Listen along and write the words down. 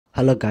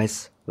Hello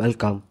guys,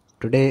 welcome.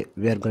 Today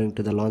we are going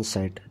to the launch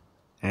site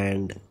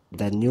and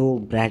the new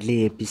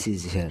Bradley APC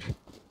is here.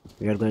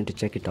 We are going to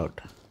check it out.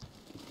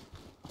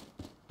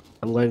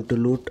 I'm going to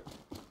loot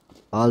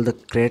all the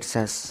crates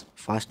as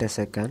fast as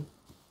I can.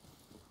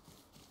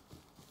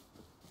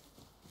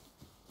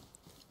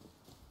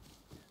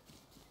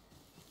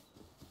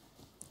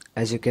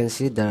 As you can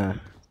see, the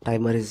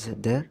timer is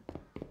there.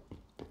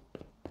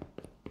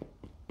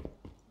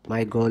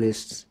 My goal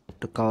is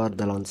to cover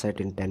the launch site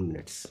in 10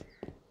 minutes.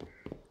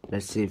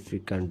 Let's see if we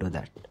can do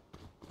that.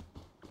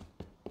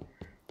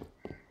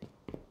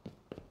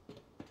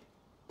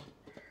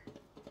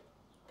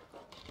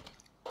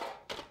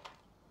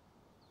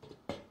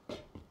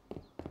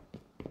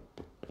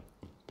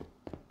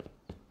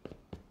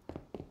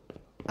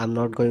 I'm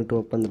not going to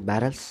open the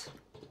barrels,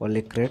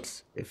 only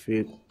crates. If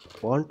you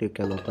want, you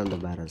can open the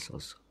barrels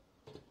also.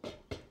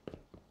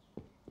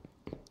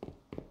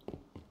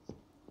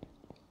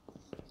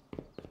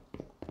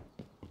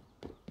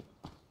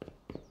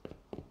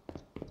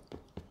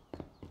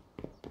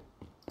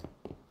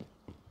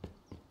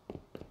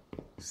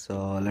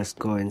 So let's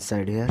go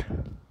inside here.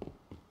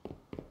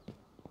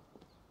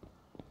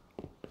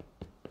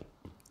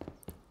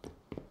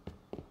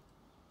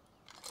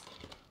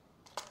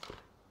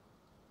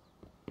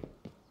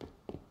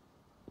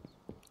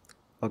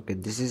 Okay,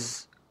 this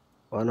is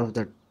one of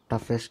the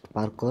toughest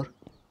parkour.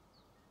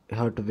 You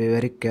have to be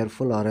very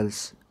careful or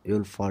else you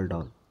will fall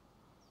down.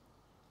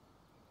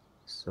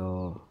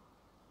 So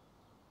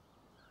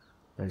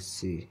let's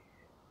see.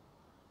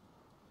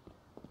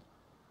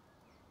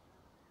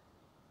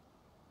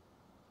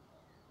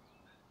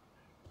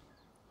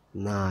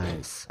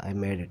 Nice, I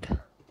made it.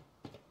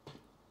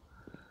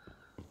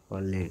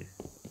 Only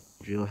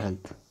few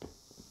health.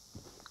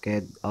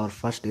 Okay, our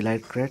first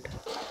elite crate.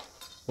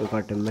 We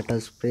got a metal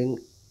spring,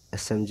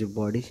 SMG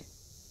body.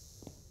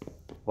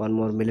 One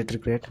more military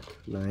crate.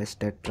 Nice,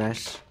 tech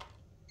trash.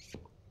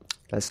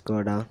 Let's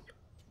go down.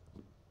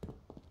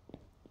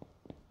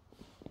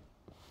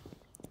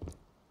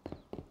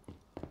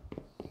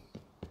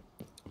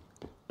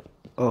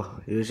 Oh,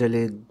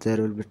 usually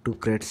there will be two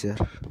crates here.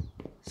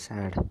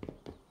 Sad.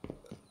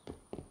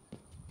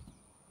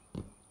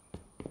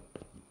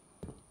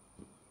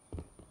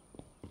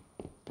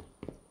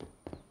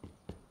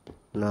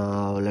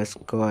 Now let's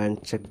go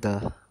and check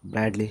the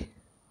Bradley.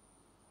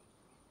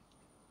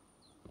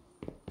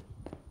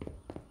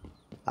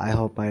 I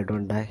hope I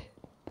don't die.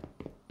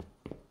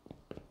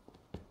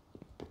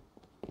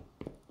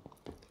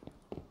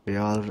 We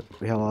have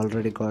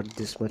already got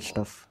this much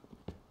stuff.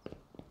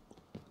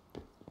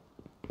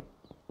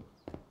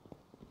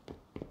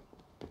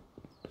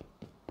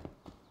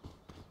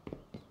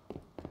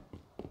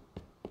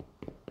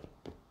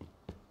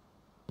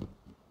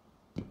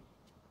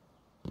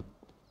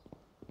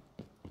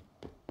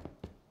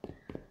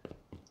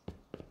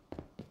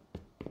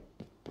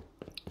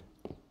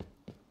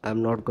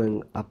 I'm not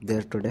going up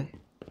there today.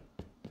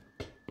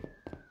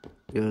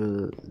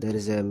 There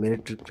is a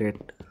military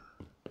crate.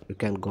 You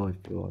can go if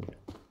you want.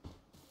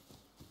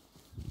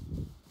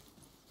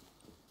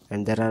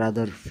 And there are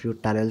other few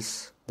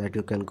tunnels that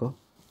you can go.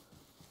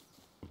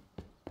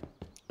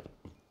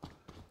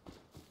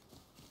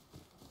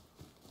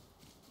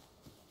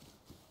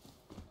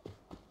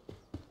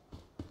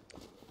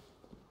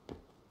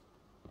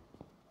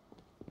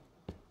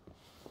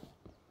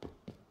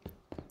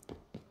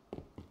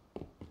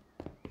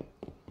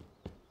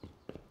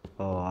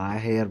 Oh, I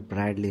hear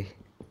Bradley.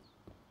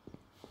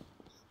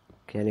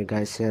 Can you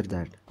guys hear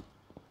that?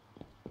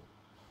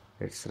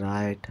 It's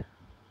right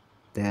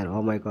there.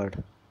 Oh my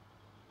god.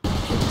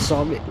 It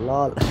saw me.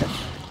 Lol.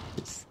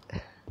 It's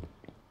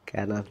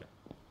cannon.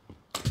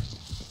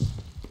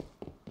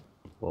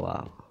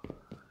 Wow.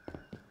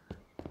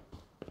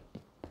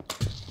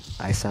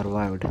 I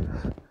survived.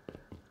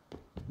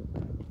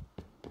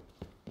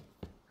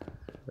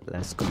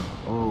 Let's go.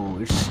 Oh,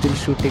 it's still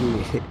shooting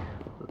me.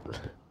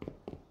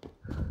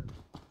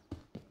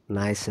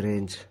 Nice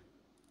range.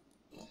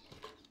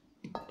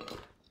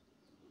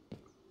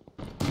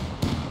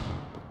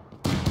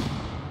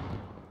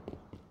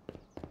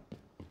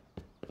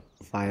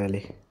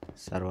 Finally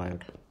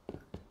survived.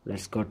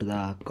 Let's go to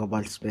the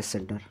Cobalt Space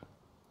Center.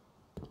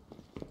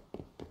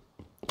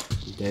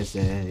 There's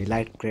a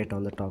elite crate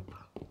on the top.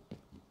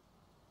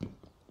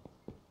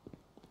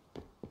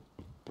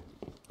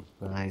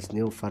 Nice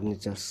new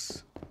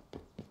furnitures.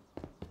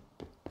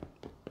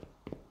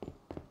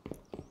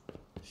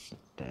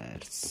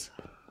 Stairs.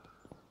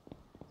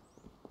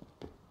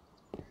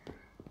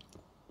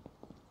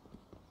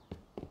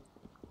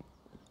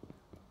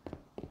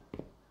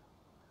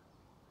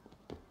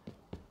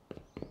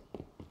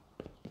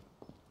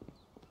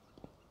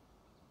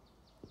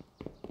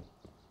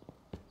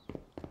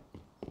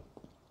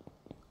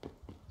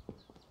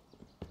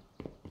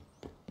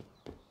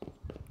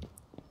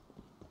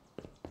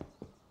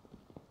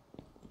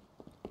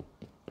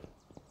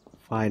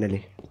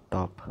 Finally,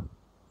 top.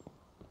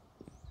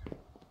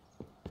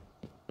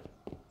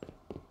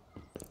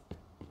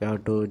 You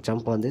have to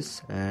jump on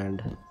this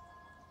and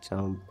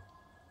jump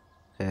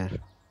here.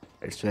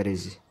 It's very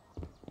easy.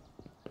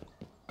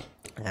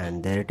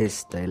 And there it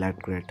is, the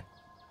elite crate.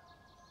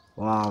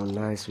 Wow,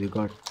 nice. We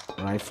got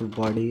rifle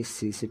body,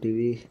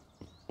 CCTV,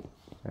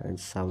 and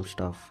some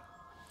stuff.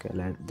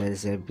 Okay, there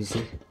is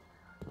APC.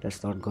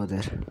 Let's not go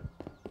there.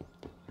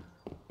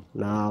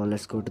 Now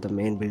let's go to the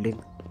main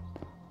building.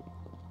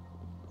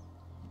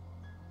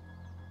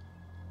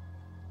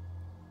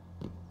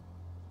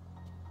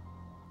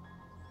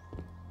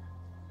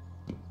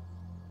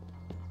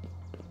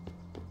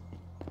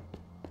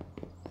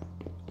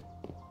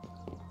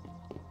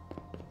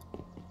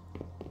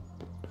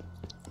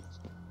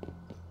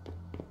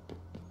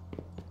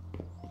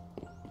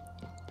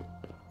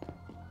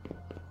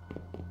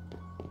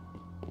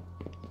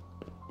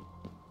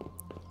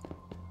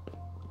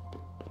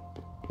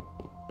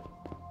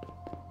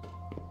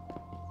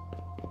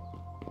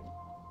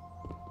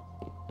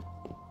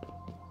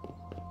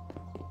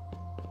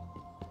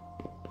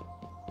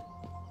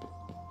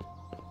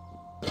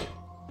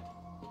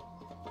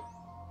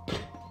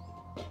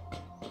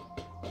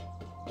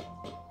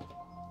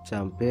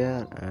 Jump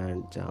here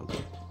and jump.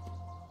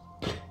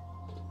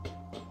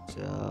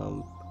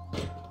 Jump.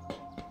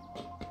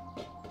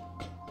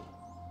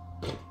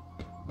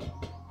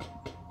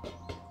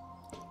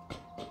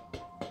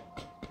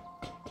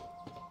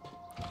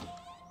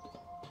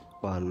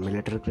 One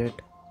military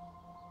crate.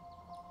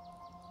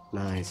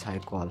 Nice, high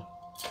call.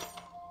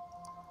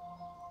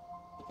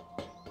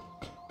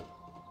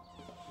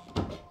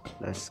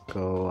 Let's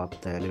go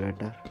up the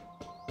elevator.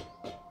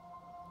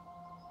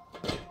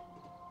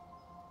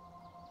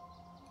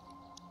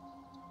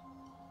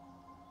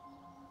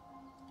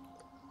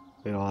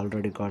 We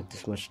already got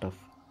this much stuff.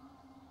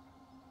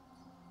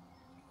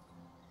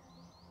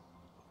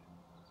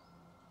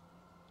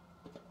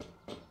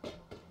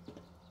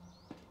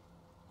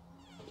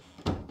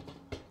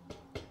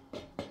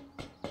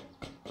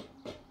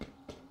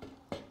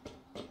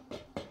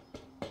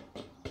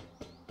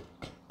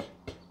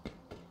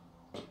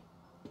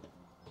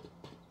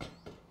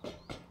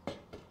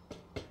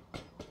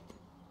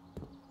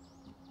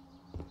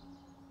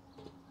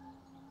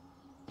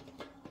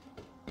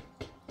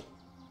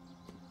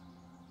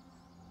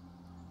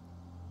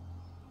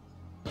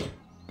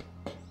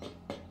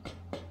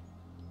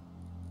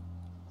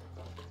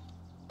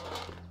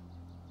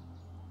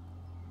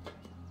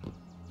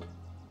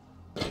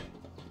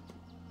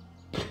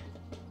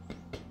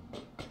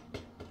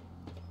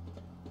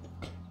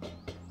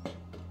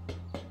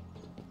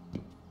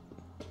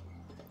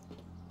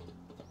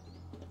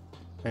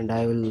 And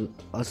I will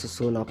also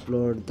soon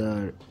upload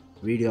the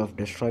video of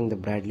destroying the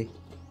Bradley.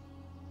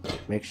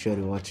 Make sure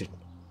you watch it.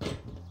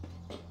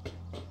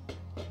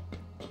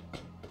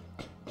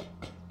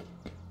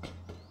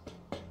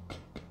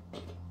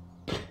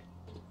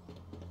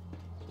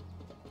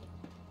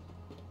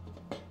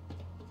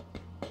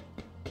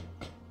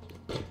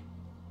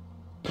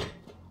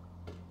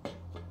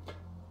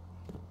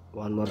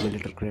 One more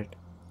military crate.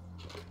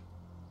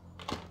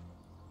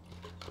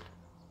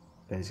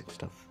 Basic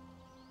stuff.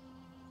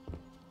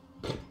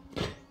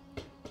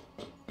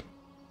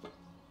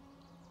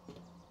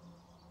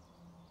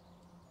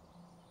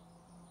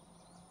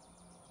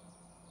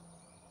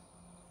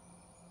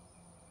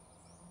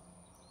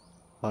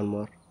 One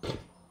more.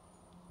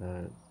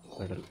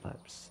 Metal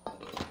pipes.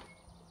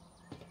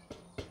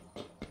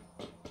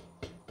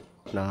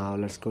 Now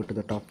let's go to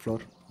the top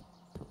floor,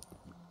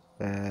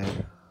 where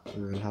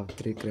we will have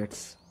 3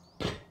 crates.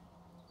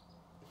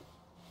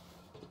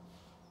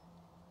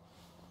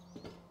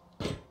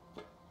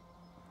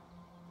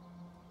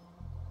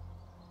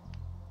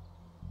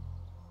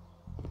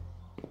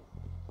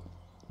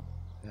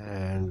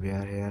 And we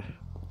are here.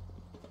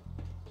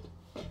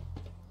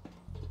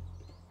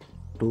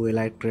 2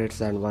 elite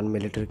crates and 1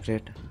 military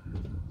crate.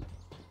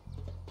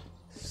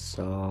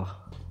 So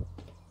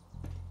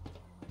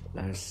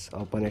let's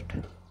open it.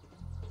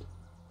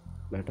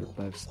 Metal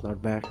pipes,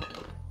 not bad.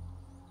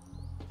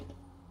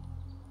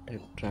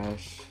 Take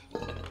trash.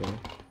 Okay.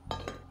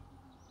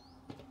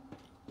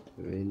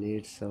 We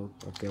need some.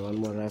 Okay, one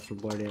more rifle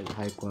body and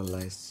high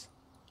qualize.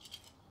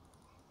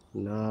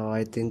 Now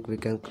I think we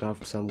can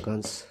craft some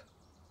guns.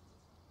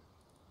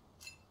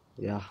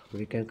 Yeah,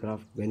 we can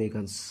craft many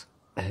guns.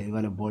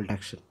 Even a bolt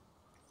action,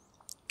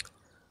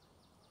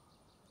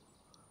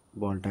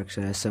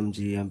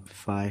 SMG,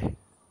 MP5.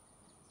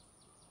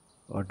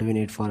 What do we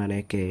need for an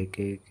AK?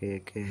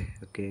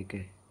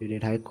 Okay. You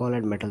need high call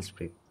and metal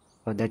spring.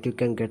 That you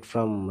can get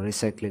from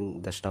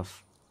recycling the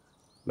stuff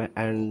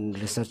and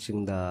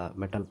researching the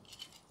metal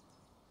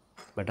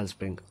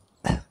spring.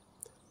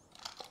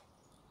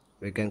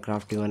 We can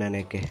craft even an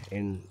AK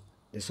in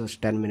this was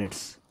 10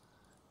 minutes.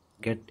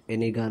 Get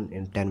any gun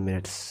in 10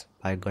 minutes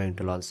by going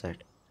to launch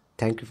site.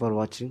 Thank you for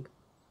watching.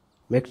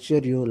 Make sure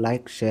you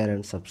like, share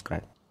and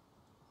subscribe.